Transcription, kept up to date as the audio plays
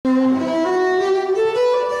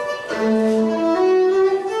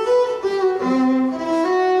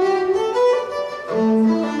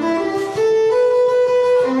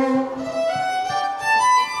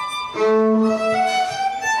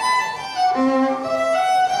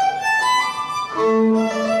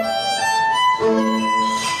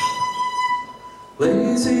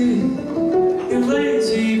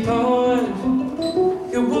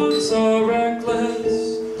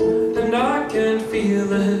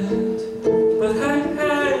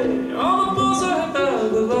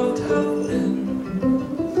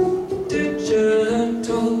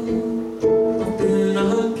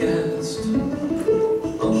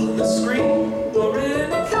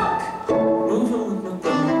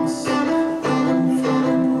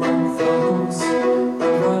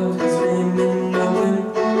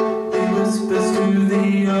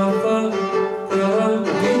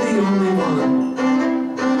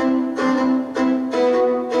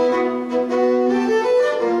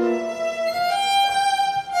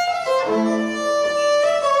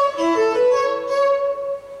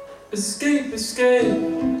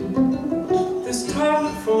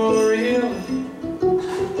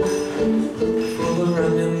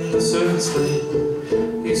service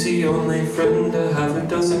lane. He's the only friend I have who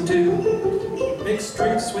doesn't do mixed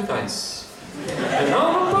drinks with ice. And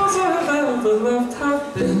all the balls I have ever loved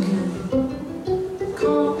have been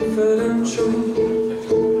confidential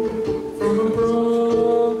from a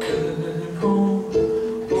broken home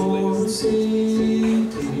or CD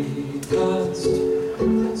dust.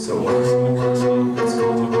 So let's go to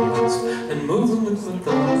the and move with the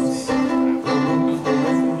thumbs.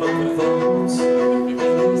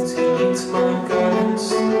 He needs my guidance.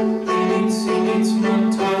 He needs my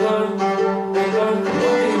time. And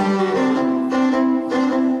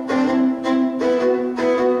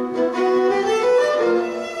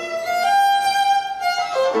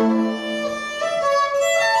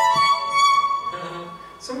I'm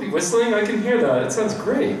somebody whistling? I can hear that. It sounds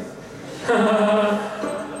great.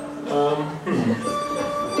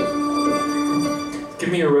 Give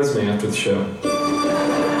me your resume after the show.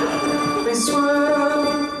 I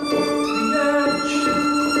swam to the edge of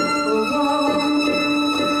the wall,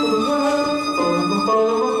 for the love of my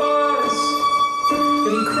boys.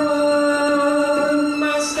 And he cried,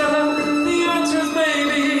 Master, the answer is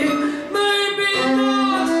maybe, maybe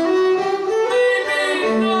not, maybe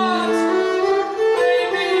not,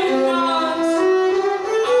 maybe not.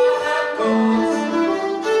 I have gone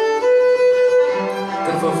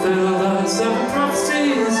to fulfill the 7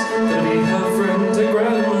 prophecies. Gotta be her friend and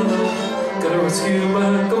grandmother. Gotta rescue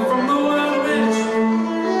my